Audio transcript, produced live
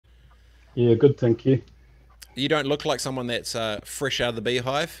Yeah, good, thank you. You don't look like someone that's fresh out of the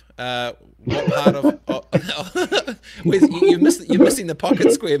beehive. What part of? Oh, you're missing the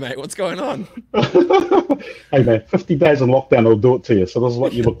pocket square, mate. What's going on? Hey man, 50 days in lockdown will do it to you. So this is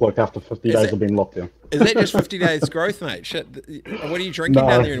what you look like after 50 Is days that of being locked down. is that just 50 days growth, mate? Shit. What are you drinking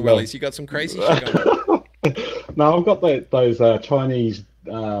down No, there in no. Willie's? You got some crazy shit going on. No, I've got those Chinese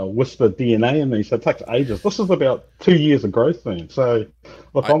whisper DNA in me, so it takes ages. This is about 2 years of growth, man. So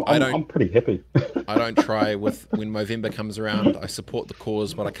look, I, I'm I I'm don't I'm pretty happy. I don't try with when Movember comes around. I support the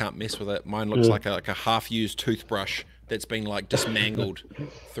cause, but I can't mess with it. Mine looks Yeah, like a half-used toothbrush that's been like dismangled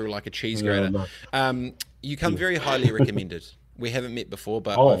through like a cheese yeah, grater. no, You come yeah. very highly recommended. We haven't met before,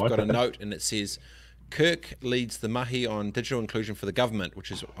 but Oh, I've got a okay. note and it says Kirk leads the mahi on digital inclusion for the government,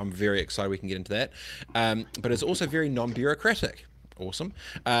 which is I'm very excited we can get into that. But it's also very non-bureaucratic. Awesome.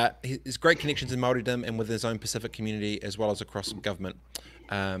 His great connections in Māoridom and with his own Pacific community as well as across government.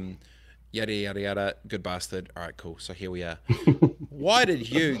 Um, Yada yada yada. Good bastard. All right, cool. So here we are. Why did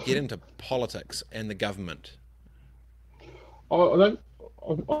you get into politics and the government? I don't.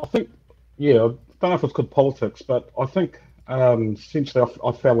 I think, yeah, I don't know if it's good politics, but I think essentially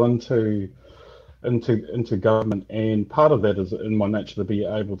I fell into government, and part of that is in my nature to be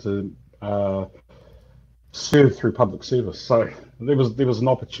able to uh, serve through public service. So there was an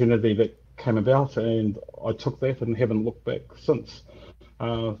opportunity that came about, and I took that and haven't looked back since.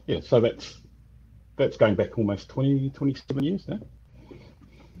 Yeah, so that's going back almost 20, 27 years now.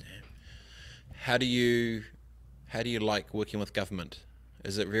 How do you how do you like working with government?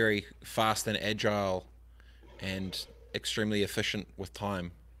 Is it very fast and agile and extremely efficient with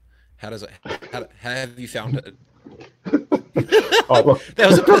time? How does it? How have you found it? Oh, look, That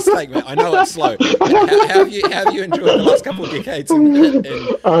was a piss take, mate. I know it's slow. How have you enjoyed the last couple of decades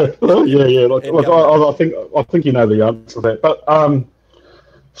yeah, yeah. Look, in look. government? I think you know the answer to that. But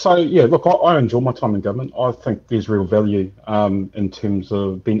so yeah, look, I enjoy my time in government. I think there's real value in terms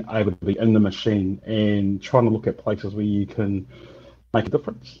of being able to be in the machine and trying to look at places where you can make a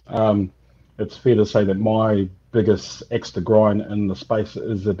difference. It's fair to say that my biggest extra grind in the space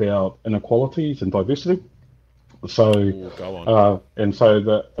is about inequalities and diversity. So, Oh, go on. and so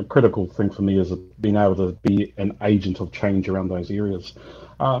the critical thing for me is being able to be an agent of change around those areas.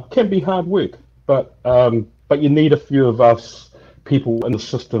 Can be hard work, but you need a few of us people in the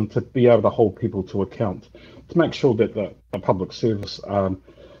system to be able to hold people to account, to make sure that the public service,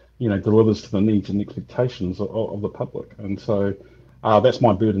 delivers to the needs and expectations of the public. And so that's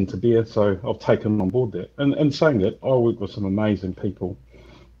my burden to bear. So I've taken on board that. And in saying that, I work with some amazing people,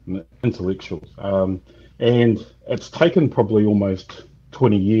 intellectuals. And it's taken probably almost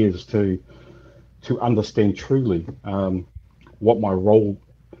 20 years to understand truly what my role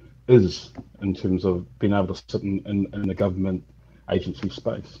is in terms of being able to sit in the government agency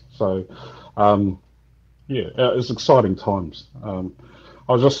space. So, yeah, it's exciting times.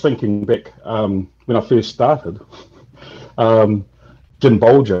 I was just thinking back when I first started, um, Jim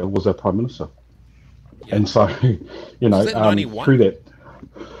Bolger was our Prime Minister. Yeah. And so, Was that through 91? that,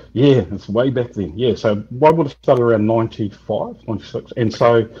 yeah, it's way back then. Yeah, so I would have started around 95, 96. And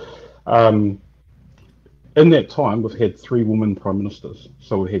so um, in that time, we've had three women prime ministers.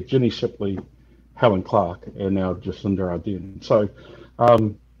 So we had Jenny Shipley, Helen Clark, and now Jacinda Ardern. So,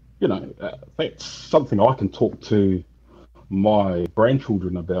 um, that's something I can talk to my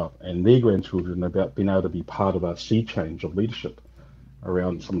grandchildren about and their grandchildren about being able to be part of a sea change of leadership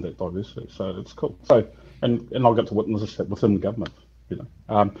around some of that diversity. So it's cool. So, and I'll get to witness that within the government. You know,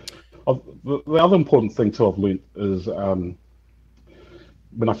 the other important thing too I've learnt is when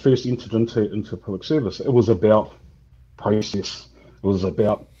I first entered into public service, it was about process. It was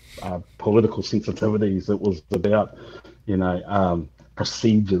about political sensitivities. It was about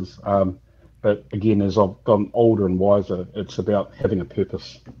procedures. But again, as I've gotten older and wiser, it's about having a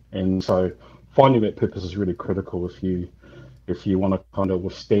purpose. And so finding that purpose is really critical if you want to kind of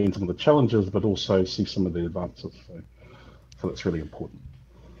withstand some of the challenges, but also see some of the advances. So that's really important.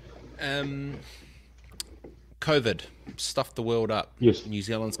 Um, COVID stuffed the world up. Yes, New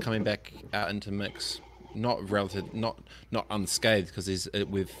Zealand's coming back out into mix. Not relative, not unscathed because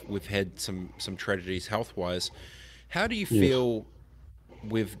we've had some tragedies health wise. How do you yes, feel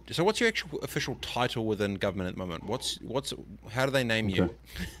with so what's your actual official title within government at the moment? What's how do they name you? okay,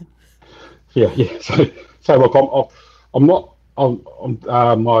 yeah, yeah. So look, I'm not.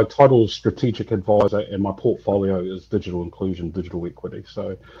 My title is strategic advisor, and my portfolio is digital inclusion, digital equity.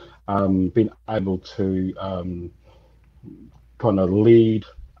 So, being able to kind of lead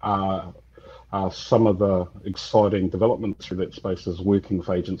some of the exciting developments through that space is working with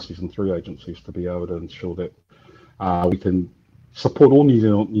agencies and through agencies to be able to ensure that we can. support all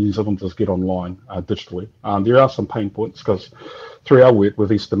New Zealanders get online digitally. There are some pain points because through our work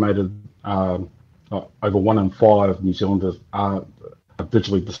we've estimated over 1 in 5 New Zealanders are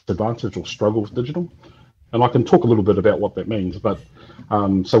digitally disadvantaged or struggle with digital. And I can talk a little bit about what that means, but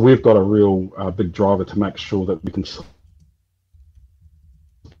so we've got a real big driver to make sure that we can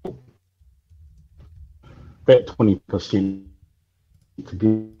that 20% to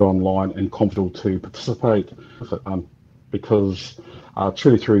get online and comfortable to participate, because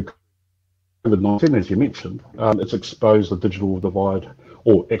truly through COVID-19, as you mentioned, it's exposed the digital divide,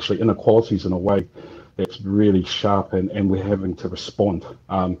 or actually inequalities in a way that's really sharp, and we're having to respond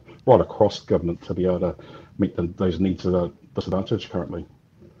right across government to be able to meet those needs that are disadvantaged currently.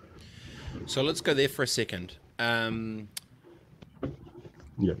 So let's go there for a second.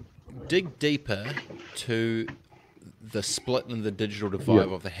 Yeah. Dig deeper to the split in the digital divide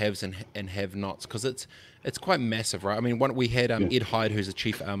of the haves and have-nots, because it's quite massive, right? I mean, we had Ed Hyde, who's the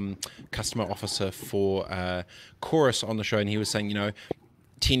chief customer officer for Chorus, on the show, and he was saying,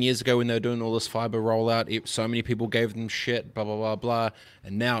 10 years ago when they were doing all this fiber rollout, so many people gave them shit, blah, blah, blah, blah.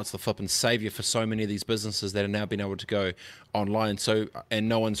 And now it's the flipping savior for so many of these businesses that are now being able to go online. So, and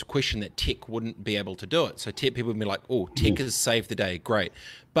no one's questioned that tech wouldn't be able to do it. So tech people would be like, oh, tech has saved the day. Great.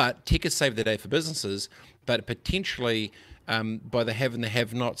 But tech has saved the day for businesses, but potentially by the have and the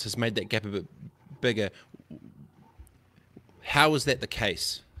have-nots has made that gap a bit bigger. How is that the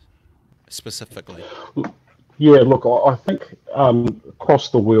case specifically? Yeah, look, I think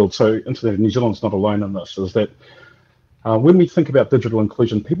across the world, so New Zealand's not alone in this, is that when we think about digital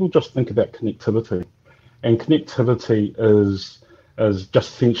inclusion, people just think about connectivity. And connectivity is just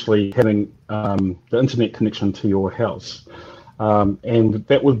essentially having the internet connection to your house. And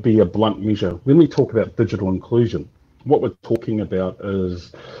that would be a blunt measure. When we talk about digital inclusion, what we're talking about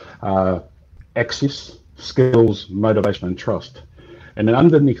is access, skills, motivation, and trust. And then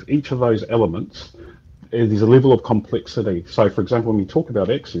underneath each of those elements, there's a level of complexity. So, for example, when we talk about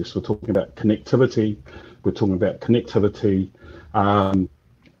access, we're talking about connectivity, and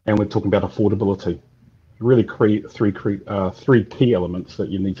we're talking about affordability. Really create three key elements that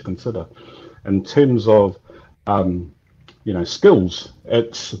you need to consider. In terms of skills,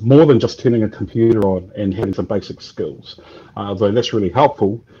 it's more than just turning a computer on and having some basic skills, though that's really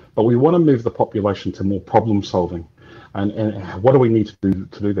helpful. But we want to move the population to more problem solving. And what do we need to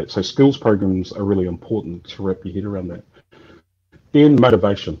do that? So skills programs are really important to wrap your head around that. Then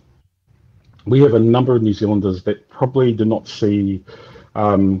motivation. We have a number of New Zealanders that probably do not see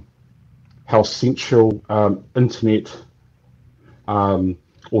how essential internet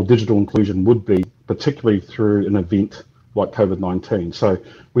or digital inclusion would be, particularly through an event like COVID-19. So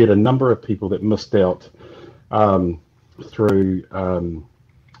we had a number of people that missed out through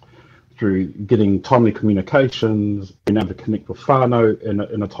getting timely communications, being able to connect with whānau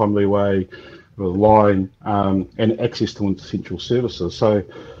in a timely way, with line, and access to essential services. So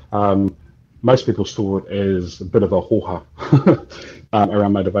most people saw it as a bit of a hoha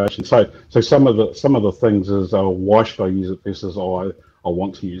around motivation. So some of the things is, why should I use it versus I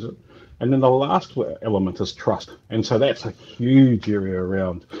want to use it. And then the last element is trust. And so that's a huge area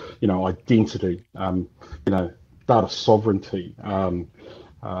around, identity, data sovereignty,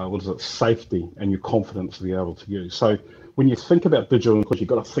 safety, and your confidence to be able to use. So when you think about digital inclusion, you've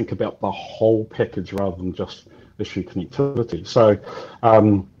got to think about the whole package rather than just issue connectivity. So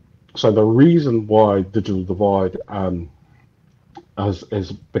so the reason why digital divide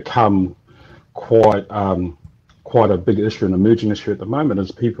has become quite a big issue, an emerging issue at the moment,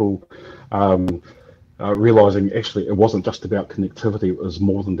 is people realizing actually it wasn't just about connectivity, it was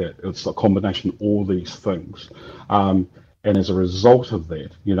more than that. It's a combination of all these things. And as a result of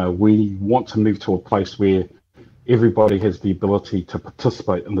that, we want to move to a place where everybody has the ability to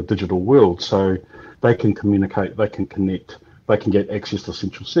participate in the digital world, so they can communicate, they can connect, they can get access to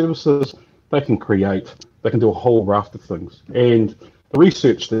essential services, they can create, they can do a whole raft of things. And the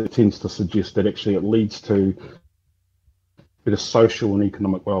research that tends to suggest that actually it leads to better social and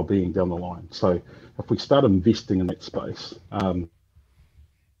economic well-being down the line. So if we start investing in that space,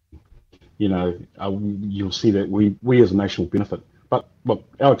 you'll see that we as a nation will benefit. But look,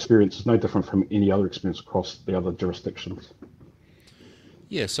 our experience is no different from any other experience across the other jurisdictions.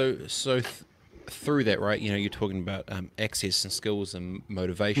 Yeah, so through that, right, you're talking about access and skills and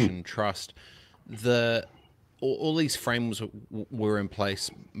motivation, trust. All these frameworks were in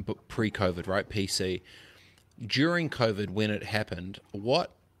place pre-COVID, right, PC. During COVID, when it happened,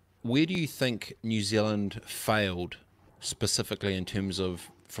 where do you think New Zealand failed specifically in terms of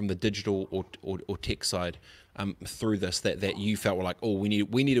from the digital or tech side through this that you felt were like, oh, we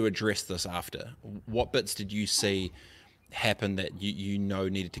need to address this after? What bits did you see happen that you know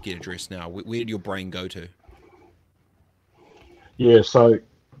needed to get addressed now? Where did your brain go to? Yeah, so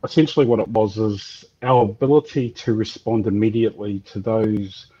essentially what it was is our ability to respond immediately to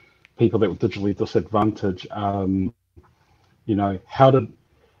those people that were digitally disadvantaged. How did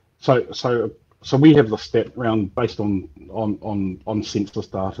so we have the stat round based on census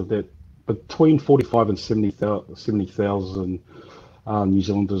data that between 45 and 70,000 New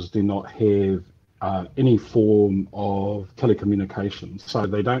Zealanders do not have any form of telecommunications. So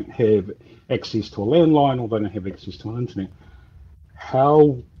they don't have access to a landline or they don't have access to an internet.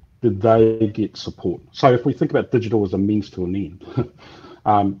 How did they get support? So if we think about digital as a means to an end,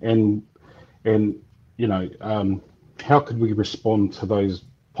 and how could we respond to those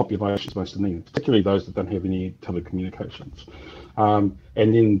populations most in need, particularly those that don't have any telecommunications, and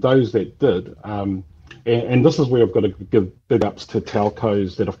then those that did. And this is where I've got to give big ups to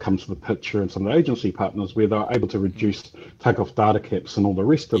telcos that have come to the picture and some of the agency partners where they're able to take off data caps and all the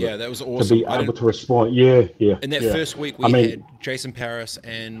rest of it. Yeah, that was awesome. To be able to respond. Yeah. In that first week, we had Jason Paris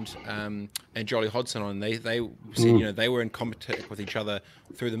and Jolly Hodson on. They said they were in contact with each other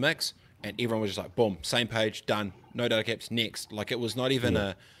through the mix, and everyone was just like, boom, same page, done, no data caps, next. Like it was not even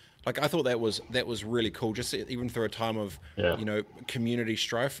I thought that was really cool. Just even through a time of community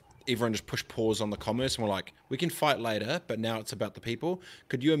strife, everyone just pushed pause on the commerce and we're like, we can fight later, but now it's about the people.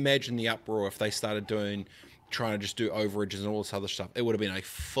 Could you imagine the uproar if they started trying to just do overages and all this other stuff? It would have been a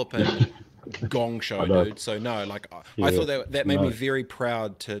flipping gong show, dude. So no, I thought that made me very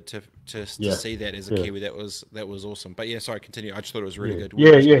proud to see that as a Kiwi. That was awesome. But yeah, sorry, continue. I just thought it was really good.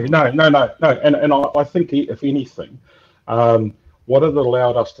 No. And I think if anything, what it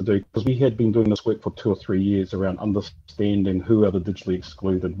allowed us to do, because we had been doing this work for 2 or 3 years around understanding who are the digitally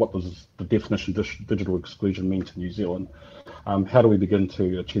excluded, what does the definition of digital exclusion mean to New Zealand, how do we begin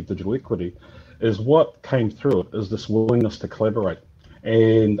to achieve digital equity, is what came through it is this willingness to collaborate.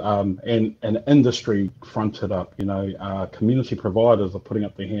 And industry fronted up, community providers are putting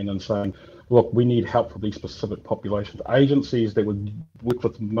up their hand and saying, look, we need help for these specific populations. Agencies that would work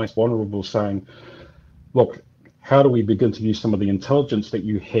with the most vulnerable saying, look, how do we begin to use some of the intelligence that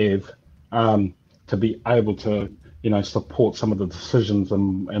you have to be able to, support some of the decisions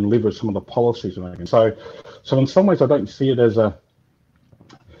and leverage some of the policies we're making. So in some ways, I don't see it as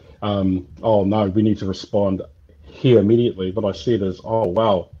oh no, we need to respond here immediately, but I see it as, oh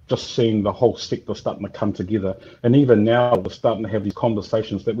wow, just seeing the whole sector starting to come together, and even now we're starting to have these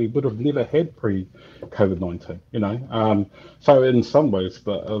conversations that we would have never had pre-COVID-19. So in some ways,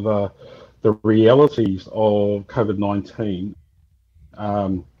 the realities of COVID-19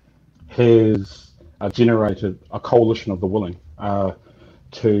 has generated a coalition of the willing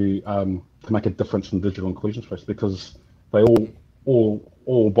to make a difference in digital inclusion space, because they all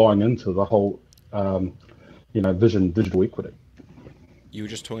buying into the whole vision digital equity. You were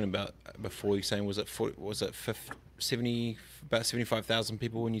just talking about before, you saying about 75,000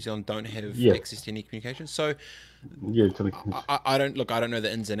 people in New Zealand don't have access to any communication. So I don't know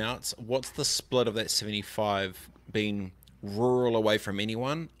the ins and outs. What's the split of that 75 being rural away from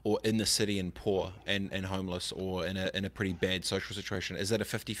anyone, or in the city and poor and homeless, or in a pretty bad social situation? Is that a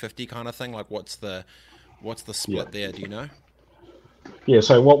 50-50 kind of thing? Like what's the split there? Do you know? Yeah,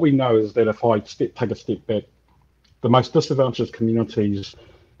 so what we know is that if I take a step back, the most disadvantaged communities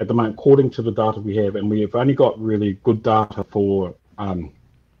at the moment, according to the data we have, and we have only got really good data for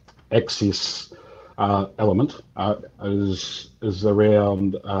access element, is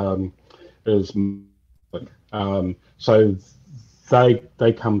around so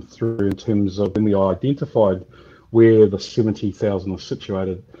they come through in terms of when we identified where the 70,000 are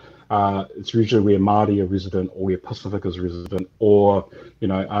situated. It's usually where Māori are resident, or where Pacific is resident, or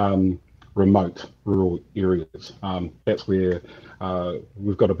remote rural areas. That's where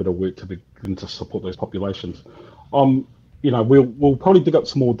we've got a bit of work to begin to support those populations. We'll probably dig up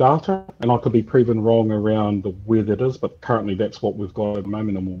some more data, and I could be proven wrong around where that is, but currently that's what we've got at the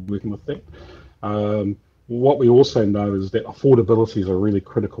moment, and we're working with that. What we also know is that affordability is a really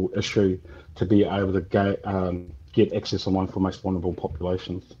critical issue to be able to get access online for most vulnerable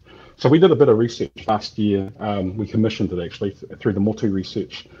populations. So we did a bit of research last year. We commissioned it actually through the Motu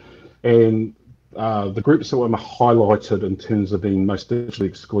research, and the groups that were highlighted in terms of being most digitally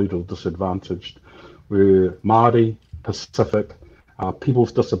excluded or disadvantaged were Māori, Pacific, people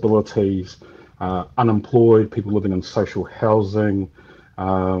with disabilities, unemployed, people living in social housing,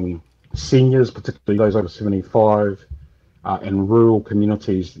 seniors, particularly those over 75, and rural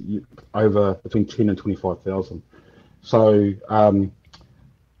communities over between 10 and 25,000. So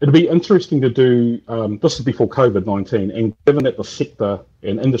it'll be interesting to do, this is before COVID-19, and given that the sector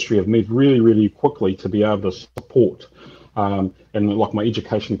and industry have moved really, really quickly to be able to support And like my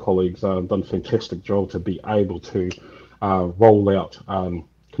education colleagues done a fantastic job to be able to roll out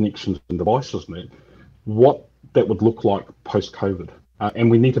connections and devices net, what that would look like post-COVID.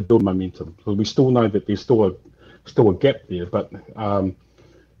 And we need to build momentum. So we still know that there's still a gap there, but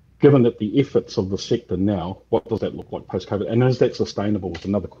given that the efforts of the sector now, what does that look like post-COVID? And is that sustainable is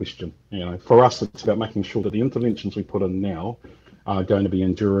another question. For us, it's about making sure that the interventions we put in now are going to be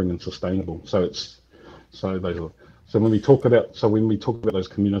enduring and sustainable. So when we talk about those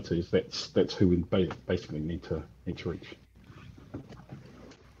communities, that's who we basically need to reach.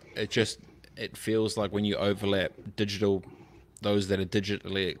 It feels like when you overlap those that are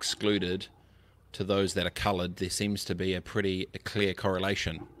digitally excluded to those that are coloured, there seems to be a clear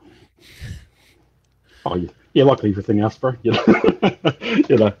correlation. Oh yeah, like everything else, bro. Yeah.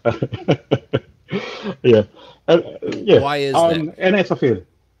 Yeah. Why is that? And that's a fair.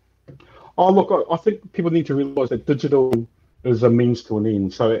 Oh look, I think people need to realise that digital is a means to an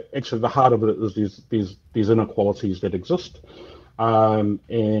end. So actually, the heart of it is there's inequalities that exist, and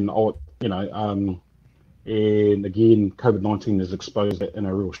again, COVID-19 has exposed that in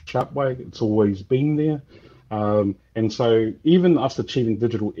a real sharp way. It's always been there. And so even us achieving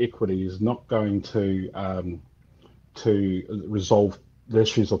digital equity is not going to resolve the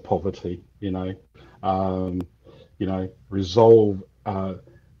issues of poverty, resolve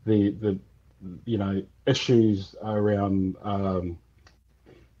the issues around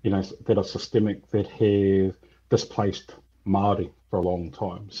that are systemic, that have displaced Māori for a long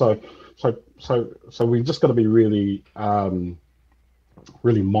time. So we've just got to be really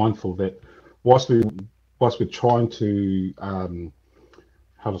really mindful that whilst we're trying to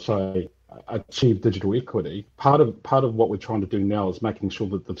achieve digital equity, part of what we're trying to do now is making sure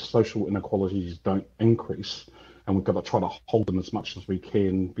that the social inequalities don't increase, and we've got to try to hold them as much as we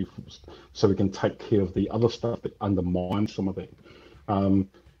can so we can take care of the other stuff that undermines some of that. And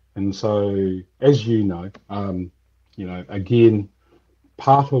so, as again,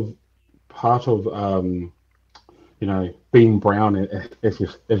 part of being brown, as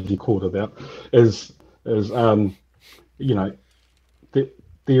you called it out, is there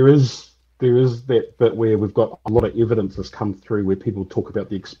is that bit where we've got a lot of evidence that's come through where people talk about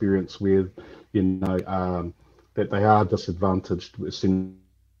the experience with that they are disadvantaged as soon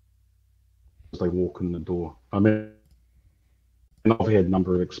as they walk in the door. I mean, and I've had a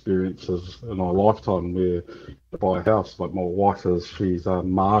number of experiences in my lifetime where I buy a house, like my wife she's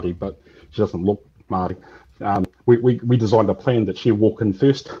Māori, but she doesn't look Māori. We designed a plan that she'd walk in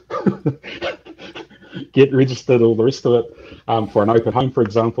first, get registered, all the rest of it, for an open home, for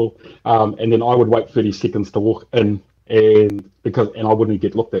example, and then I would wait 30 seconds to walk in, and I wouldn't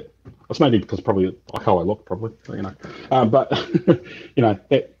get looked at. It's mainly because probably how I look, probably, but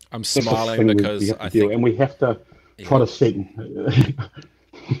that I'm smiling because I think, and we have to try to set, we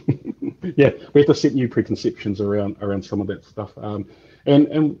have to set new preconceptions around some of that stuff.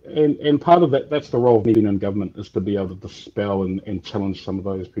 And part of that's the role of being in government, is to be able to dispel and challenge some of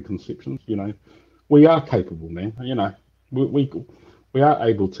those preconceptions. We are capable, man. We are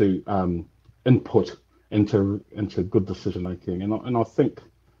able to input into good decision making, and I think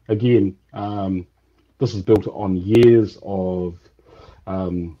again this is built on years of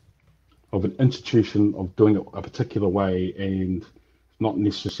an institution of doing it a particular way and not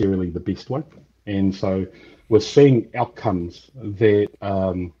necessarily the best way. And so we're seeing outcomes that,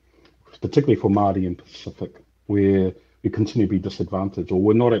 particularly for Māori and Pacific, where we continue to be disadvantaged, or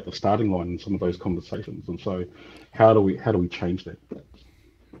we're not at the starting line in some of those conversations. And so, how do we change that?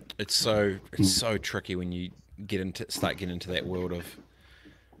 It's so tricky when you start getting into that world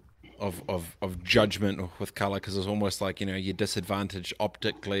of judgment with color, because it's almost like you're disadvantaged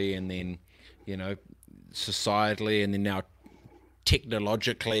optically, and then societally, and then now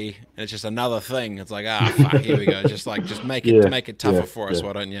technologically, and it's just another thing. It's like, fuck, here we go. Just make it tougher for us.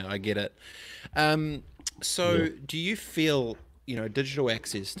 Why don't you? I get it. So do you feel digital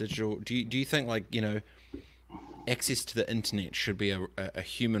access, do you think access to the internet should be a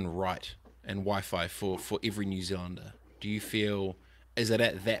human right, and Wi-Fi for every New Zealander? Do you feel, is it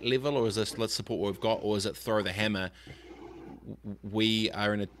at that level, or is this let's support what we've got, or is it throw the hammer? We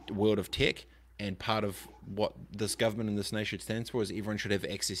are in a world of tech, and part of what this government and this nation stands for is everyone should have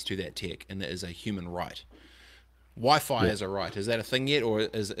access to that tech, and that is a human right. Wi-Fi is a right. Is that a thing yet, or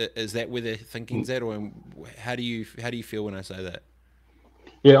is that where their thinking's at, or how do you feel when I say that?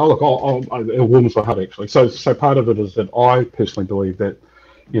 Yeah, look, it warms my heart actually. So part of it is that I personally believe that,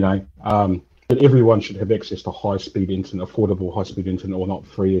 that everyone should have access to high-speed internet, affordable high-speed internet, or not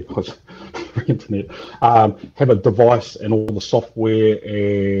free, free internet. Have a device and all the software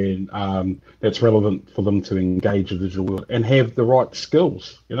and that's relevant for them to engage the digital world, and have the right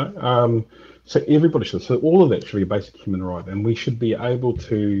skills. So everybody should. So all of that should be a basic human right, and we should be able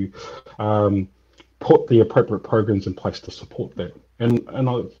to put the appropriate programs in place to support that. And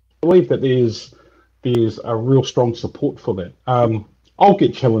I believe that there's a real strong support for that. I'll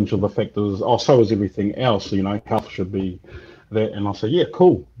get challenged with the fact that, so is everything else, health should be that. And I'll say, yeah,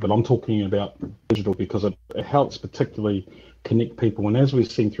 cool. But I'm talking about digital because it helps particularly connect people. And as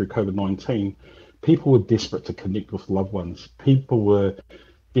we've seen through COVID-19, people were desperate to connect with loved ones. People were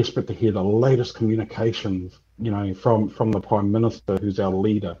desperate to hear the latest communications, from the Prime Minister, who's our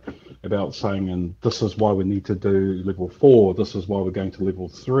leader, about saying, and this is why we need to do level 4, this is why we're going to level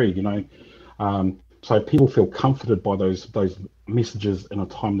 3, so people feel comforted by those messages in a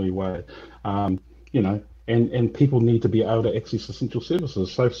timely way, and people need to be able to access essential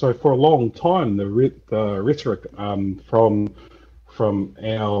services. So for a long time, the rhetoric from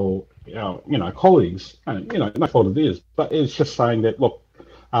our colleagues, no fault of theirs, but it's just saying that, look,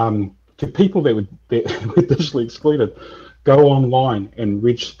 to people that were digitally excluded, go online and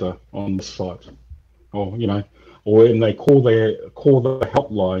register on the site, or when they call the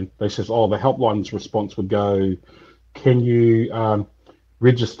helpline, they says, the helpline's response would go, can you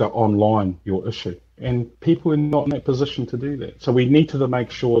register online your issue? And people are not in that position to do that. So we need to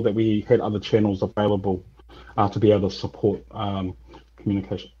make sure that we had other channels available to be able to support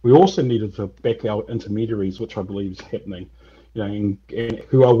communication. We also needed to back our intermediaries, which I believe is happening, and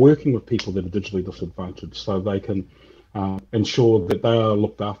who are working with people that are digitally disadvantaged, so they can ensure that they are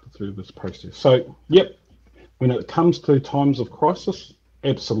looked after through this process. So, yep. When it comes to times of crisis,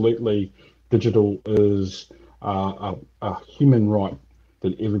 absolutely, digital is a human right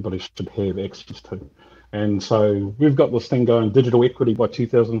that everybody should have access to. And so we've got this thing going, digital equity by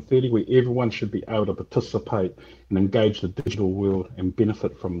 2030, where everyone should be able to participate and engage the digital world and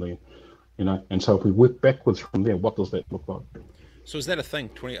benefit from there. And so if we work backwards from there, what does that look like? So is that a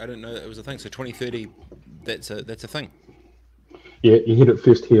thing? I didn't know that it was a thing. So 2030, that's a thing. Yeah, you hit it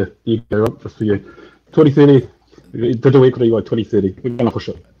first here. You go up just for you. 2030, digital equity by 2030. We're going to push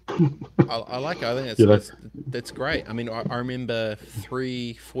it. I like it. I think that's great. I mean, I remember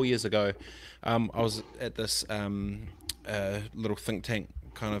 3-4 years ago, I was at this little think tank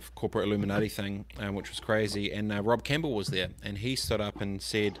kind of corporate Illuminati thing, which was crazy, and Rob Campbell was there, and he stood up and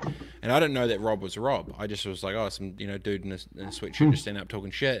said, and I didn't know that Rob was Rob. I just was like, some dude in a sweatshirt just standing up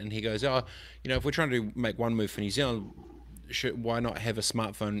talking shit, and he goes, if we're trying to make one move for New Zealand, why not have a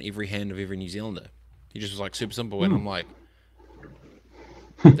smartphone in every hand of every New Zealander? He just was like super simple, and I'm like,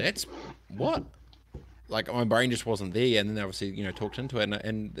 that's what? Like, my brain just wasn't there, and then obviously talked into it,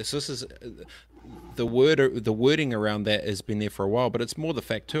 and this is the wording around that has been there for a while, but it's more the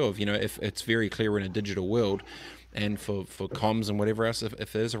fact too of if it's very clear in a digital world, and for comms and whatever else,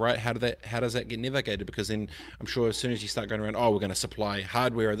 if there's a right, how does that get navigated? Because then I'm sure as soon as you start going around, we're going to supply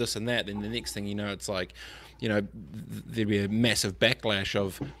hardware or this and that, then the next thing it's like, there'd be a massive backlash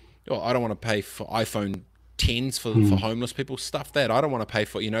of, I don't want to pay for iPhone 10s for homeless people, stuff that I don't want to pay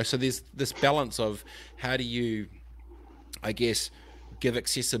for, so there's this balance of how do you, I guess, give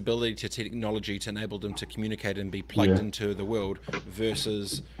accessibility to technology to enable them to communicate and be plugged into the world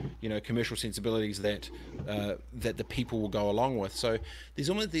versus commercial sensibilities that the people will go along with. So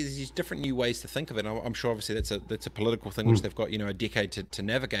there's almost these different new ways to think of it. I'm sure obviously that's a political thing which they've got a decade to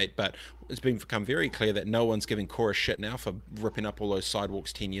navigate, but it's become very clear that no one's giving Chorus shit now for ripping up all those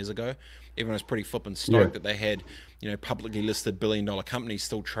sidewalks 10 years ago. Everyone was pretty flippin' stoked that they had publicly listed billion-dollar companies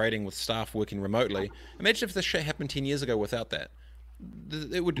still trading with staff working remotely. Imagine if this shit happened 10 years ago without that.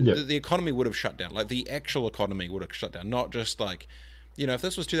 The economy would have shut down. Like, the actual economy would have shut down, not just like, if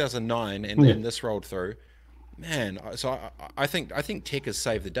this was 2009 and this rolled through, man. So I think tech has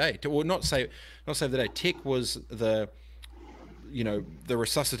saved the day. Well, not save the day. Tech was the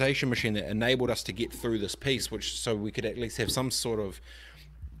resuscitation machine that enabled us to get through this piece, so we could at least have some sort of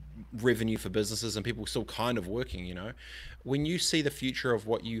revenue for businesses and people still kind of working. When you see the future of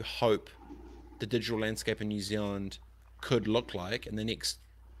what you hope the digital landscape in New Zealand could look like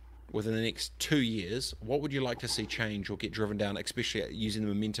within the next 2 years, what would you like to see change or get driven down, especially using the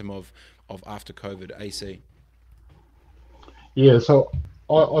momentum of after COVID AC? Yeah, so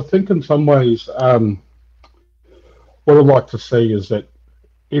I think in some ways, what I'd like to see is that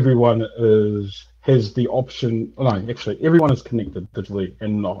everyone has the option. No, actually, everyone is connected digitally,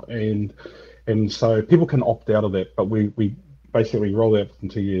 and so people can opt out of that. But we basically roll out in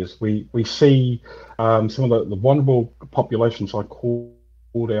 2 years. We see some of the vulnerable populations, I call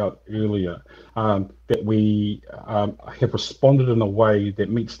called out earlier, that we have responded in a way that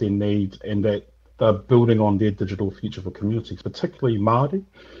meets their needs and that they're building on their digital future for communities, particularly Māori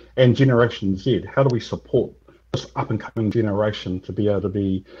and Generation Z. How do we support this up and coming generation to be able to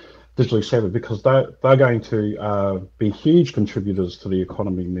be digitally savvy, because they're going to be huge contributors to the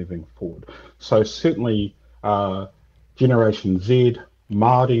economy moving forward. So certainly Generation Z,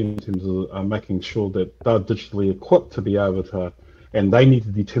 Māori, in terms of making sure that they're digitally equipped to be able to, and they need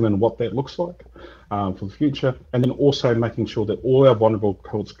to determine what that looks like for the future, and then also making sure that all our vulnerable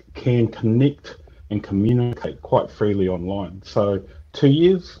cohorts can connect and communicate quite freely online. So 2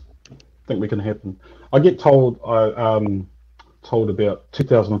 years, I think we can happen. I get told told about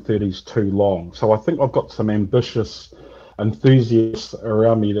 2030 is too long. So I think I've got some ambitious enthusiasts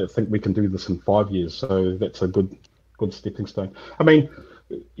around me that think we can do this in 5 years. So that's a good stepping stone. I mean,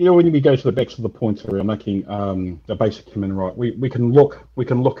 you know, when we go to the backs of the points around making a basic human right, we can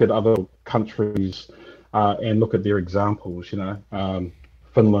look at other countries and look at their examples. You know,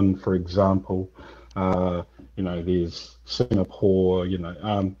 Finland, for example. You know, there's Singapore. You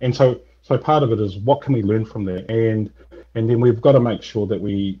know, and so part of it is what can we learn from there, and then we've got to make sure that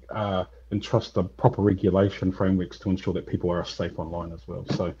we entrust the proper regulation frameworks to ensure that people are safe online as well.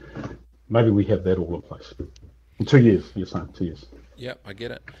 So maybe we have that all in place. In 2 years, you're saying 2 years. Yeah, I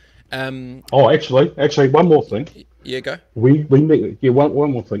get it. Oh, actually, one more thing. Yeah, go. We need, yeah,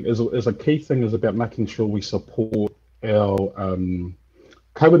 one more thing is a key thing is about making sure we support our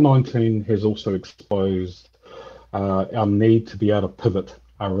COVID-19 has also exposed our need to be able to pivot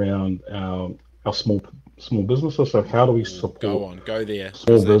around our small businesses. So how do we support? Go there.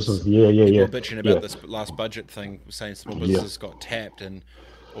 Small business. Yeah. People bitching about this last budget thing, saying small businesses got tapped and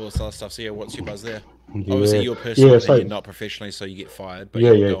all this other stuff. So yeah, what's your buzz there? Yeah. Obviously, your personal opinion, not professionally, so you get fired. But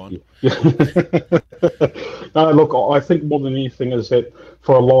go on. No, look, I think more than anything is that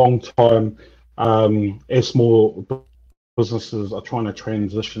for a long time, as small businesses are trying to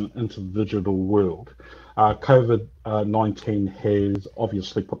transition into the digital world, COVID-19 has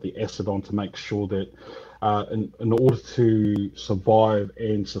obviously put the acid on to make sure that in order to survive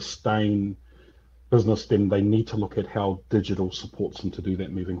and sustain business, then they need to look at how digital supports them to do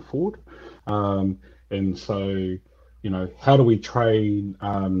that moving forward. And so, you know, how do we train,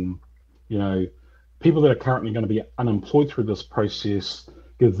 you know, people that are currently going to be unemployed through this process,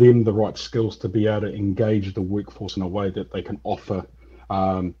 give them the right skills to be able to engage the workforce in a way that they can offer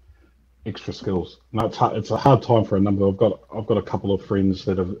extra skills. No, it's a hard time for a number. I've got a couple of friends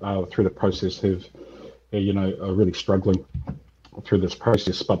that have through the process have, you know, are really struggling through this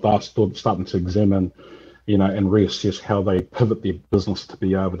process, but they're still starting to examine, you know, and reassess how they pivot their business to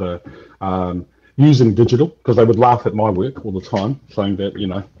be able to using digital, because they would laugh at my work all the time, saying that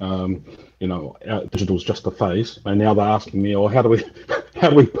digital is just a phase, and now they're asking me, how do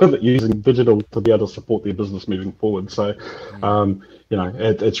we pivot using digital to be able to support their business moving forward? So, you know,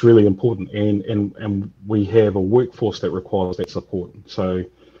 it's really important, and we have a workforce that requires that support. So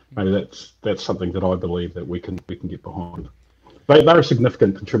maybe that's something that I believe that we can get behind. They're a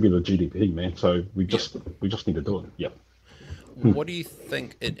significant contributor to GDP, man. So we just need to do it. Yeah. What do you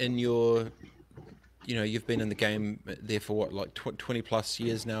think in your, you know, you've been in the game there for what, like 20 plus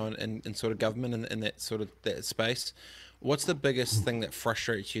years now in sort of government and that sort of that space. What's the biggest thing that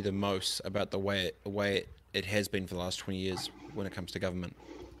frustrates you the most about the way it has been for the last 20 years when it comes to government?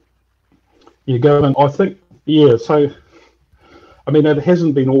 Yeah, government, I think, yeah. So, I mean, it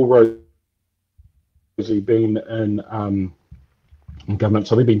hasn't been all rosy been in government.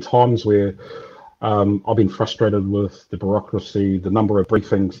 So there've been times where I've been frustrated with the bureaucracy, the number of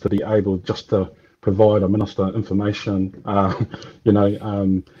briefings to be able just to provide a minister information, you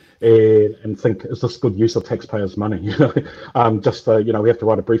know, and think, is this good use of taxpayers' money? You know, you know, we have to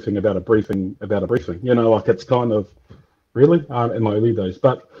write a briefing about a briefing about a briefing. You know, like it's kind of really in my early days.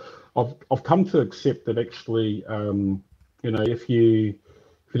 But I've come to accept that actually, you know, if you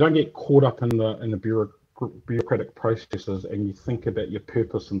don't get caught up in the bureaucratic processes and you think about your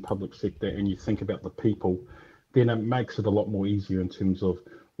purpose in public sector and you think about the people, then it makes it a lot more easier in terms of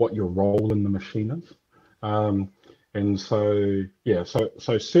what your role in the machine is. And so, yeah, so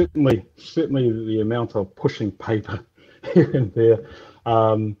certainly the amount of pushing paper here and there.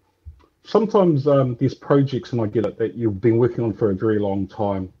 Sometimes there's projects, and I get it, that you've been working on for a very long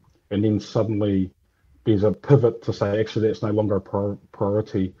time, and then suddenly there's a pivot to say, actually, that's no longer a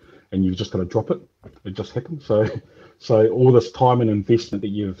priority, and you've just got to drop it. It just happens. So all this time and investment that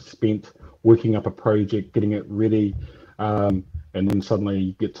you've spent working up a project, getting it ready, and then suddenly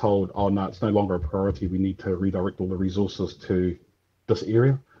you get told, oh no, it's no longer a priority. We need to redirect all the resources to this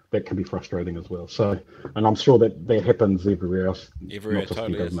area. that can be frustrating as well. So, and I'm sure that happens everywhere else, Everywhere, not just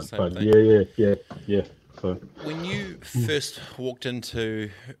totally in is the government. same But thing. yeah. So, When you first walked into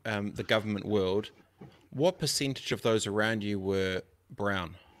the government world, what percentage of those around you were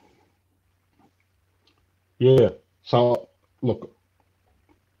brown? yeah. So, look,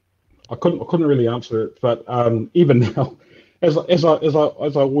 I couldn't really answer it, but even now, as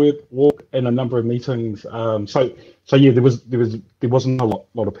I walk in a number of meetings, so yeah, there wasn't a lot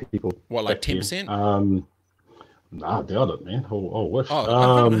of people What, like back ten then. percent? Nah, I doubt it, man. I wish. Oh,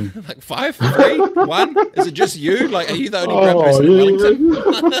 I don't know, like five, three, one. Is it just you? Like, are you the only brown Oh person in Wellington?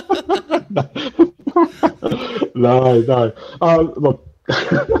 yeah. No, no. Look,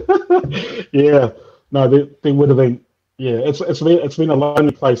 yeah, no, there would have been. Yeah, it's been a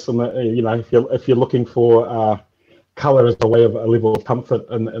lonely place, and if you're looking for color as a way of a level of comfort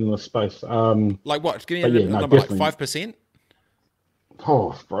in the space. Like what? Give But me yeah, a no, number, like definitely. 5%.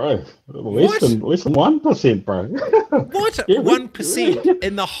 Oh, bro, less What? than 1%, bro. What? Yeah, 1%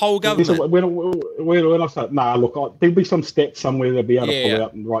 in the whole so government? when I start, nah, look, there'll be some stats somewhere they'll be able to Yeah, pull yeah.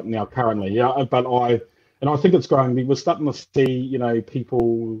 out right now currently. Yeah, but I think it's growing. We're starting to see,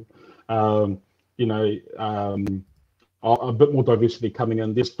 people, um, you know, a bit more diversity coming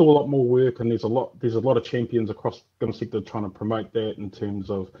in. There's still a lot more work, and there's a lot of champions across the sector trying to promote that in terms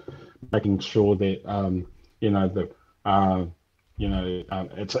of making sure that the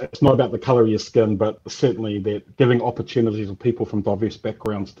it's not about the color of your skin, but certainly that giving opportunities for people from diverse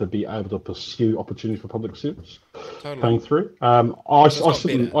backgrounds to be able to pursue opportunities for public service Totally. coming through. I, So it's I got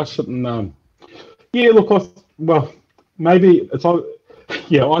sit in, better. I sit in, yeah, look, well, maybe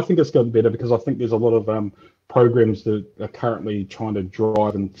yeah, I think it's gotten better because I think there's a lot of programs that are currently trying to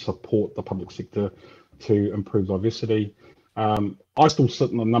drive and support the public sector to improve diversity. I still sit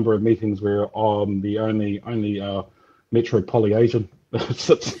in a number of meetings where I'm the only Metro Poly Asian that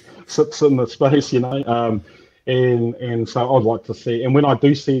sits in the space, and so I'd like to see. And when I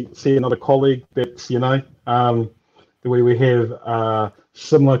do see another colleague that's where we have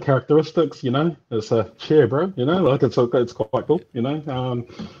similar characteristics, it's a chair, bro. Like it's quite cool,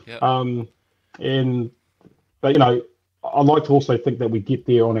 Yeah. and but I like to also think that we get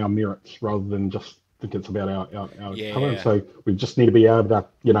there on our merits rather than just think it's about our color. And Yeah. so we just need to be able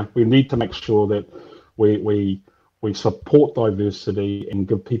to, we need to make sure that we support diversity and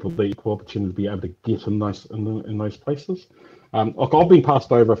give people the equal opportunity to be able to get in those places. Like I've been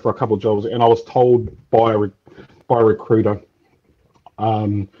passed over for a couple of jobs, and I was told by a recruiter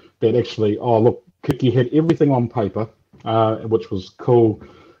that actually, oh look, you had everything on paper, which was cool,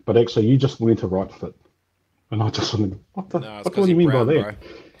 but actually you just weren't a right fit. And I just wondered, No, it's what do because you you're mean by brown, that? bro.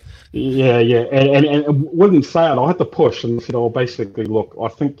 Yeah, yeah, and wouldn't say it. I had to push and said, oh, basically, look, I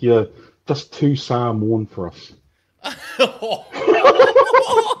think you're just too Samoan for us. Oh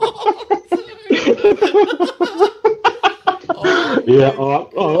Yeah, my I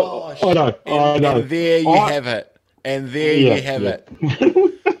gosh. know, I know. And there you I have it. And there you Yeah, have yeah,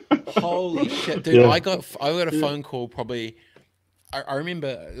 it. Holy shit, dude! yeah, I got a yeah, phone call probably. I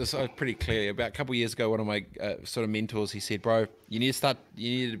remember this pretty clearly about a couple of years ago. One of my sort of mentors, he said, "Bro, you need to start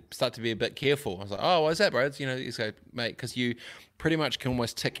to be a bit careful." I was like, "Oh, why is that, bro?" He's like, "Mate, because you pretty much can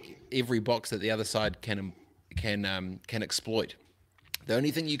almost tick every box that the other side can exploit. The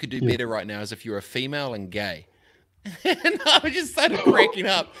only thing you could do yeah. better right now is if you're a female and gay." And I just started cracking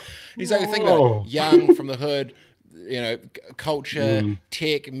up. He's like, think about it, Oh, young from the hood, culture, mm,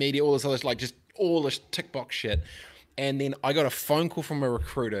 tech, media, all this other, like just all this tick box shit. And then I got a phone call from a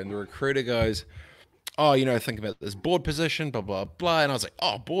recruiter, and the recruiter goes, "Oh, think about this board position, blah, blah, blah." And I was like,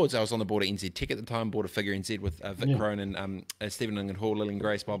 "Oh, boards." I was on the board at NZ Tech at the time, board of Figure NZ with Vic yeah. Crone and Stephen Lingen Hall, Lillian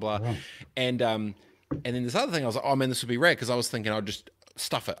Grace, blah, blah. Right. And then this other thing, I was like, "Oh, man, this would be rare," because I was thinking I'd just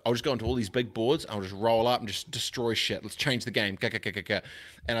stuff it. I'll just go into all these big boards. I'll just roll up and just destroy shit. Let's change the game. Ga, ga, ga, ga, ga.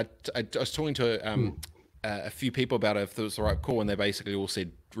 And I was talking to a few people about it, if it was the right call, and they basically all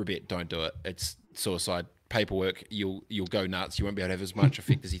said, "Rebet, don't do it. It's suicide. Paperwork. You'll go nuts. You won't be able to have as much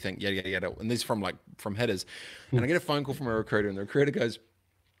effect as you think." Yada yada yada. And this is from hitters. And I get a phone call from a recruiter, and the recruiter goes,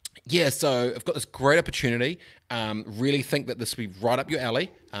 "Yeah, so I've got this great opportunity. Really think that this would be right up your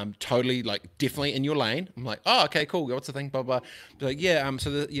alley. Totally, like, definitely in your lane." I'm like, "Oh, okay, cool. What's the thing?" Blah blah. They're like, "Yeah.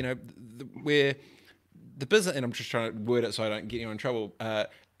 So we're the business," and I'm just trying to word it so I don't get anyone in trouble.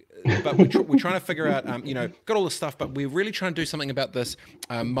 But we're trying to figure out, got all this stuff, but we're really trying to do something about this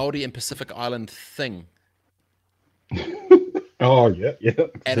Māori and Pacific Island thing. Oh, yeah, yeah.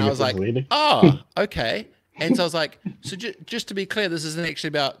 And See I if was it's like, leading. "Oh, okay." And so I was like, so just to be clear, this isn't actually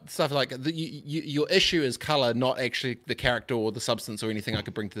about stuff like your issue is color, not actually the character or the substance or anything I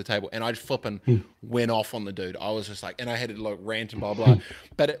could bring to the table. And I just flipping went off on the dude. I was just like, and I had to like rant and blah blah.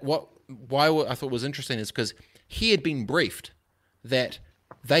 But why I thought was interesting is because he had been briefed that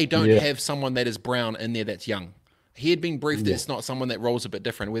they don't have someone that is brown in there that's young. He had been briefed that it's not someone that rolls a bit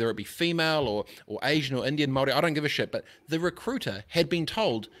different, whether it be female or Asian or Indian, Māori, I don't give a shit. But the recruiter had been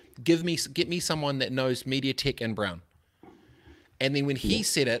told, get me someone that knows media tech and brown. And then when he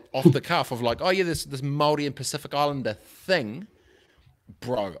said it off the cuff of like, oh yeah, this Māori and Pacific Islander thing,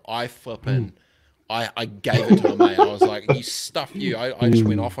 bro, I flipping, I gave it to him, mate. I was like, you stuff you. I just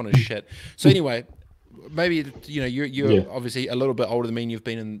went off on his shit. So anyway, maybe, you know, you're obviously a little bit older than me and you've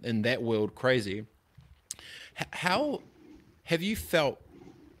been in that world crazy. How have you felt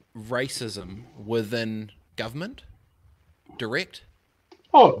racism within government? Direct?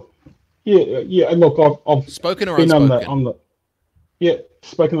 Oh, yeah. And look, I've spoken or been unspoken?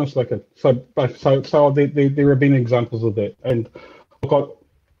 Spoken or unspoken. So there have been examples of that. And look,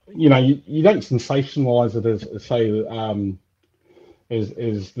 you know, you don't sensationalize it as say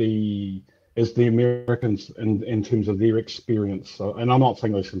as the Americans in terms of their experience. So, and I'm not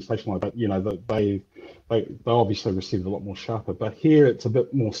saying they sensationalize, but you know, they obviously received a lot more sharper. But here it's a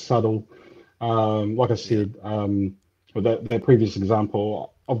bit more subtle. Like I said, with that previous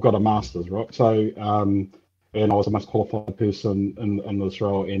example, I've got a master's, right? So, and I was the most qualified person in this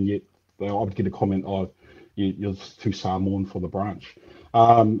role, and yet I would get a comment, "Oh, you're too Samoan for the branch."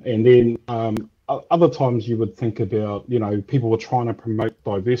 And then other times you would think about, you know, people were trying to promote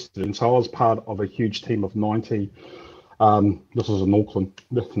diversity, and so I was part of a huge team of 90. This was in Auckland,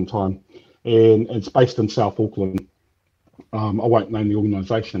 different time, and it's based in South Auckland. I won't name the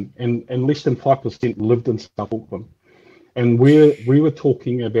organisation, and less than 5% lived in South Auckland, and we were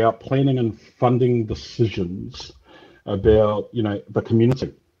talking about planning and funding decisions about, you know, the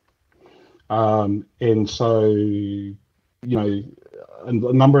community, and so, you know, and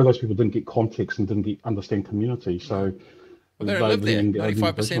a number of those people didn't get context and didn't understand community, so they don't live there.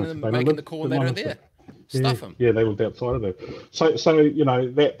 95% of them making the call and they don't there. Stuff them. Yeah, they lived outside of there. So you know,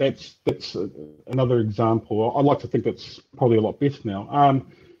 that's another example. I'd like to think that's probably a lot better now.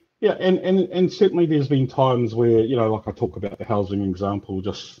 Yeah, and certainly there's been times where, you know, like I talk about the housing example,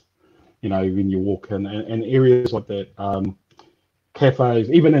 just, you know, when you walk in and areas like that, cafes,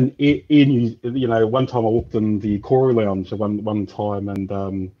 even you know, one time I walked in the Koro Lounge one time, and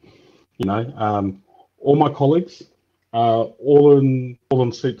you know, all my colleagues, all in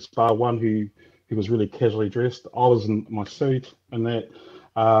suits, bar one who was really casually dressed. I was in my suit, and that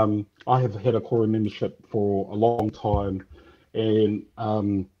I have had a Koro membership for a long time, and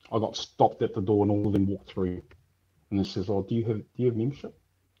I got stopped at the door, and all of them walked through, and it says, "Oh, do you have membership?"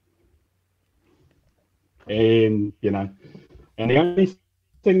 And you know. And the only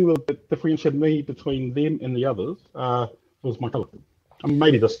thing that differentiated me between them and the others was my colour. I mean,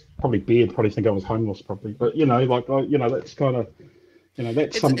 maybe this beard probably think I was homeless probably, but you know, like you know, that's kind of, you know,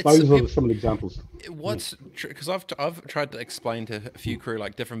 that's those are some of the examples. What's because I've tried to explain to a few crew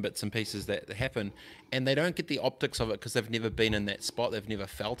like different bits and pieces that happen, and they don't get the optics of it because they've never been in that spot, they've never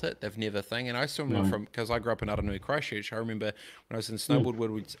felt it, they've never thing. And I still remember from, because I grew up in Aranui, Christchurch. I remember when I was in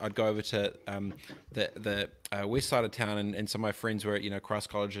Snowboardwood, I'd go over to the west side of town, and some of my friends were at, you know, Christ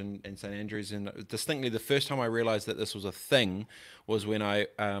College and St Andrews. And distinctly, the first time I realised that this was a thing was when I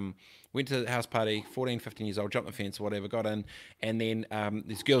went to the house party, 14, 15 years old, jumped the fence or whatever, got in, and then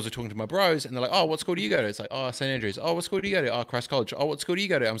these girls are talking to my bros, and they're like, "Oh, what school do you go to?" It's like, "Oh, St Andrews." "Oh, what school do you go to?" "Oh, Christ College." "Oh, what school do you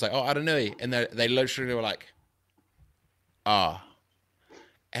go to?" I was like, "Oh, Aranui." And they literally were like, "Ah."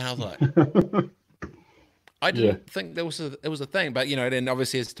 And I was like, I didn't think it was a thing, but you know, then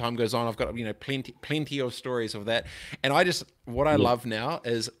obviously as time goes on, I've got, you know, plenty of stories of that, and I just what I love now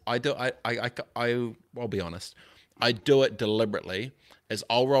is I'll be honest, I do it deliberately. Is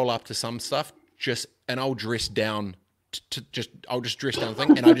I'll roll up to some stuff and I'll dress down I'll just dress down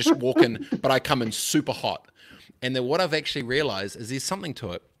thing, and I just walk in, but I come in super hot. And then what I've actually realized is there's something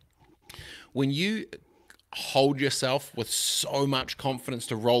to it. When you hold yourself with so much confidence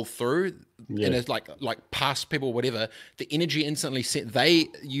to roll through, and it's like past people or whatever, the energy instantly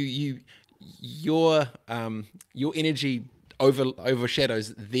your energy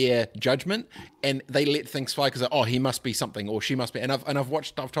overshadows their judgment, and they let things fly because, oh, he must be something or she must be. And I've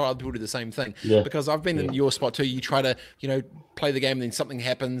told other people to do the same thing, because I've been in your spot too. You try to, you know, play the game, and then something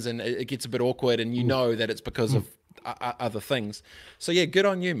happens and it gets a bit awkward, and you know that it's because of other things. So yeah, good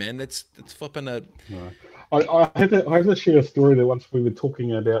on you, man. It's flipping a. I have to share a story that once we were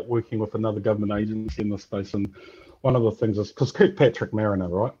talking about working with another government agency in this space, and one of the things is because Kirkpatrick Mariner,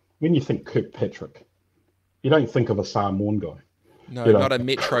 right? When you think Kirkpatrick, you don't think of a Samoan guy. No, You know. not a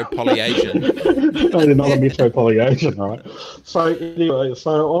Metro Polyasian. No, they're not a Metro Polyasian, right? So anyway,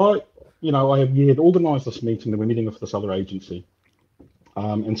 I had organised this meeting. They were meeting with this other agency,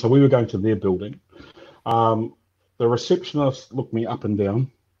 and so we were going to their building. The receptionist looked me up and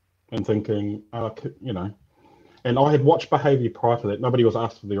down, and thinking, and I had watched behaviour prior to that. Nobody was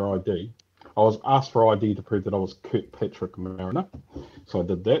asked for their ID. I was asked for ID to prove that I was Kirkpatrick Mariner, so I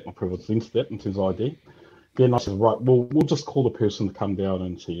did that. I presented that into his ID. Then I said, right, we'll just call the person to come down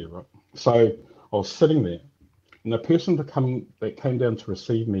and see you, right? So I was sitting there, and the person that came down to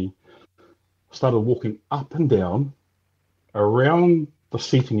receive me started walking up and down around the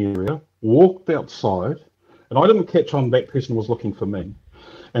seating area, walked outside, and I didn't catch on that person was looking for me.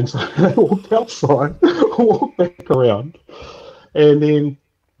 And so they walked outside, walked back around, and then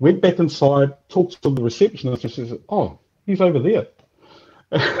went back inside, talked to the receptionist, and she said, oh, he's over there.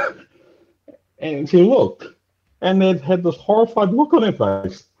 And she looked, and they'd had this horrified look on her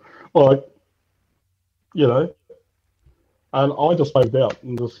face, like, and I just waved out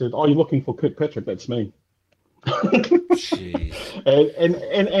and just said, oh, you're looking for Kirkpatrick, that's me. Jeez.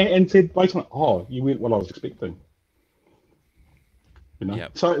 and said basically, oh, you went what I was expecting.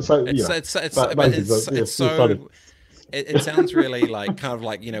 Yep. It sounds really like kind of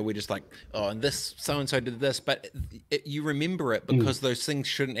like, we're just like, oh, and this so-and-so did this, but you remember it because those things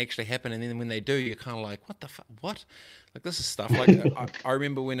shouldn't actually happen. And then when they do, you're kind of like, what the fuck, what? Like, this is stuff. Like, I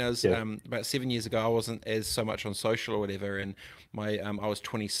remember when I was about 7 years ago, I wasn't as so much on social or whatever. And I was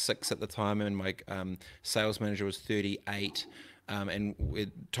 26 at the time, and my sales manager was 38. And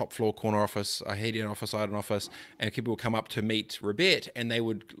with top floor corner office, I had an office, I had an office, and people would come up to meet Rebet, and they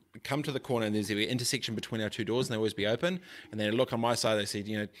would come to the corner, and there's an intersection between our two doors, and they always be open, and they'd look on my side, they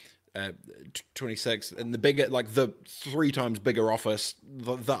said, 26, and the bigger, like the 3 times bigger office,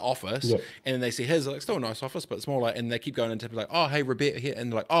 the office, and then they see his, like, still a nice office, but smaller, and they keep going into like, oh, hey, Rebet here,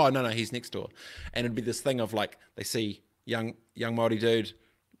 and they're like, oh, no, he's next door, and it'd be this thing of like, they see young Māori dude,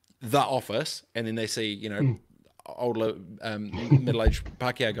 the office, and then they see, older middle-aged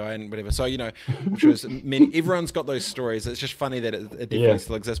Pākehā guy and whatever, so which was everyone's got those stories. It's just funny that it definitely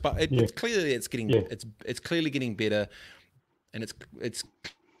still exists, but it's clearly it's clearly getting better, and it's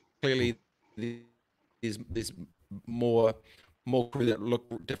clearly there's more crew that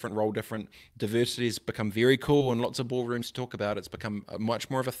look different, role different. Diversity has become very cool, and lots of ballrooms talk about it's become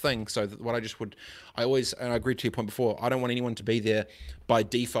much more of a thing. So what I always, and I agreed to your point before, I don't want anyone to be there by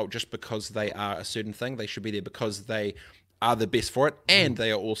default just because they are a certain thing. They should be there because they are the best for it, and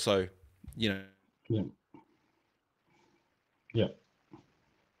they are also, Yeah.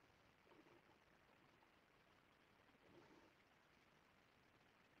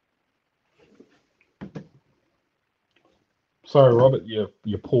 Sorry, Robert, you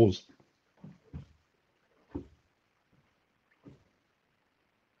paused.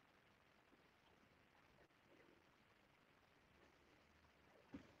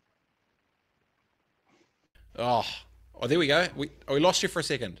 Oh, there we go. We lost you for a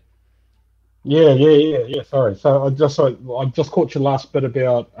second. Yeah. Sorry. So I just caught your last bit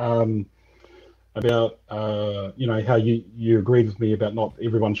about how you agreed with me about not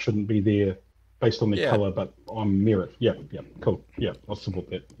everyone shouldn't be there based on their colour, but on merit. Yeah, cool. Yeah, I'll support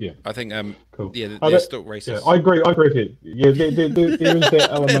that. Yeah, I think cool. Yeah, they're still racist. Yeah, I agree with you. Yeah, there is that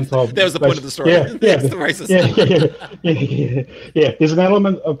element of that was the point of the story. Yeah, it's the racist. Yeah. There's an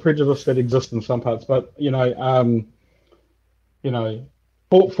element of prejudice that exists in some parts, but for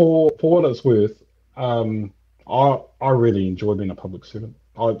what it's worth, I really enjoy being a public servant.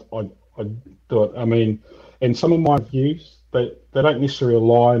 I do it. I mean, and some of my views they don't necessarily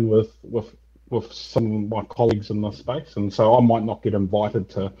align with some of my colleagues in this space, and so I might not get invited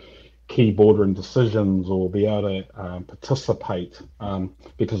to key boardroom decisions or be able to participate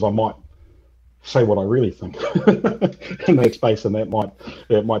because I might say what I really think in that space, and that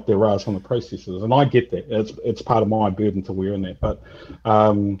might derail some of the processes. And I get that; it's part of my burden to wear in that.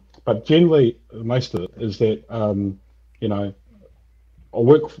 But generally, most of it is that I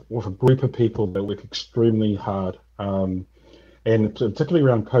work with a group of people that work extremely hard. And particularly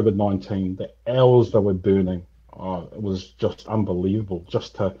around COVID-19, the hours they were burning it was just unbelievable,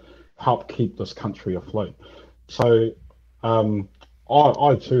 just to help keep this country afloat. So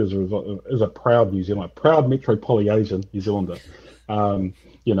I too, as a proud New Zealander, proud Metro Polyasian New Zealander,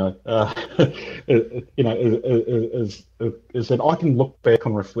 is that I can look back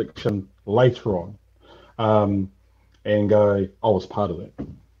on reflection later on and go, I was part of that.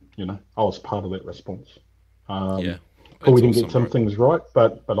 I was part of that response. We didn't get some things right,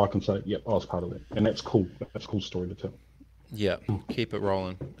 but I can say, yep, I was part of that, and that's cool. That's a cool story to tell. Yeah, keep it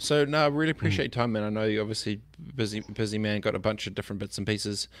rolling. So no, I really appreciate your time, man. I know you're obviously busy man, got a bunch of different bits and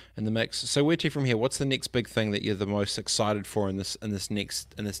pieces in the mix. So where to from here? What's the next big thing that you're the most excited for in this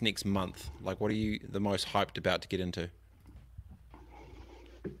next month? Like, what are you the most hyped about to get into?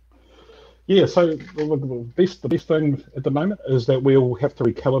 Yeah, so the best thing at the moment is that we'll have to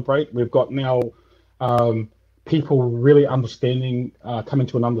recalibrate. We've got now um, people really understanding, coming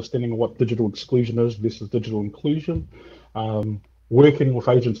to an understanding of what digital exclusion is versus digital inclusion. Um, Working with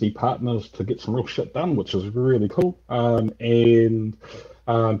agency partners to get some real shit done, which is really cool. And being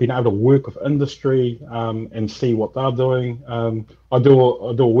able to work with industry and see what they're doing. I do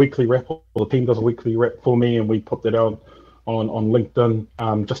a weekly wrap, or the team does a weekly wrap for me, and we put that out on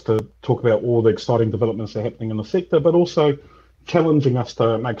LinkedIn, just to talk about all the exciting developments that are happening in the sector, but also challenging us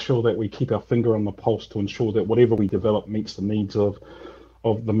to make sure that we keep our finger on the pulse to ensure that whatever we develop meets the needs of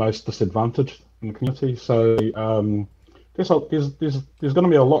the most disadvantaged in the community. So there's going to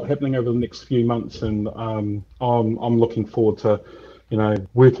be a lot happening over the next few months, and I'm looking forward to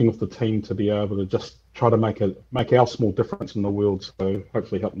working with the team to be able to just try to make our small difference in the world. So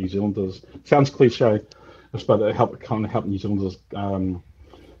hopefully help New Zealanders. Sounds cliche, but it help New Zealanders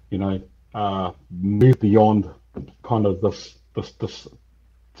you know move beyond kind of this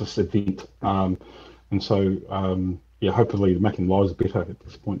event, and so yeah, hopefully making lives better at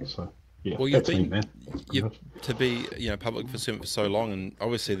this point. So yeah, Well, that's me, man. you've to be public servant for so long, and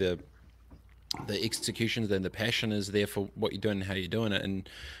obviously the executions and the passion is there for what you're doing and how you're doing it, and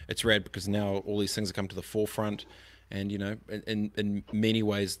it's rad because now all these things have come to the forefront, and in many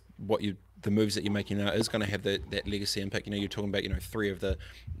ways the moves that you're making now is going to have that legacy impact. You're talking about three of the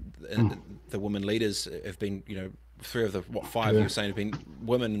women leaders have been three of the five Yeah. you're saying have been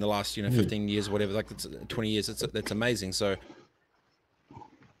women in the last Yeah. 15 years or whatever, like it's 20 years. That's amazing. So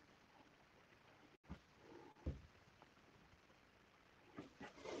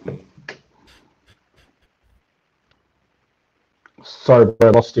Sorry, but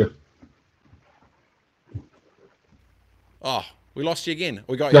I lost you. oh, we lost you again.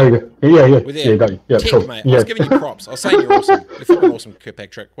 We got There you. you go. Yeah, yeah, We're yeah, there. got you. Yeah, Tech, cool. mate. I Yeah. was giving you props. I was saying you're awesome. You're fucking awesome,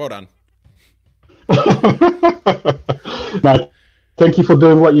 Kirkpatrick. Well done. No, thank you for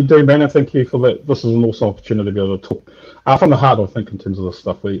doing what you do, man, and thank you for that. This is an awesome opportunity to be able to talk from the heart, I think, in terms of the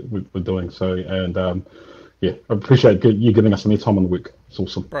stuff we're doing. So, and yeah, I appreciate you giving us some time on the week. It's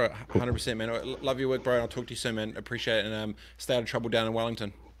awesome. Bro, Cool. 100%, man. Love your work, bro. I'll talk to you soon, man. Appreciate it. And stay out of trouble down in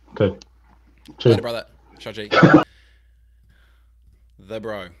Wellington. Okay. Cheers. Later, brother. Shaji. The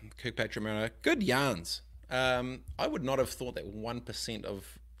bro. Kirkpatrick Mariner. Good yarns. I would not have thought that 1%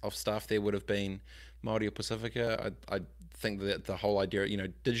 of staff there would have been Māori or Pacifica. I think that the whole idea,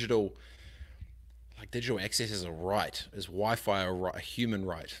 digital access is a right, is Wi-Fi a human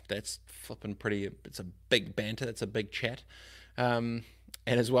right? That's flipping pretty. It's a big banter. It's a big chat.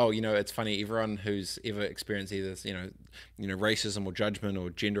 And as well, it's funny. Everyone who's ever experienced either, racism or judgment or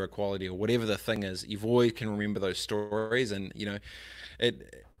gender equality or whatever the thing is, you've always can remember those stories, and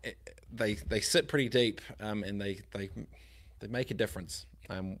they sit pretty deep, and they make a difference.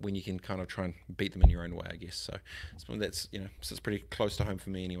 When you can kind of try and beat them in your own way, I guess. So that's so it's pretty close to home for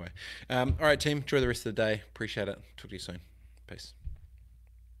me anyway. All right, team. Enjoy the rest of the day. Appreciate it. Talk to you soon. Peace.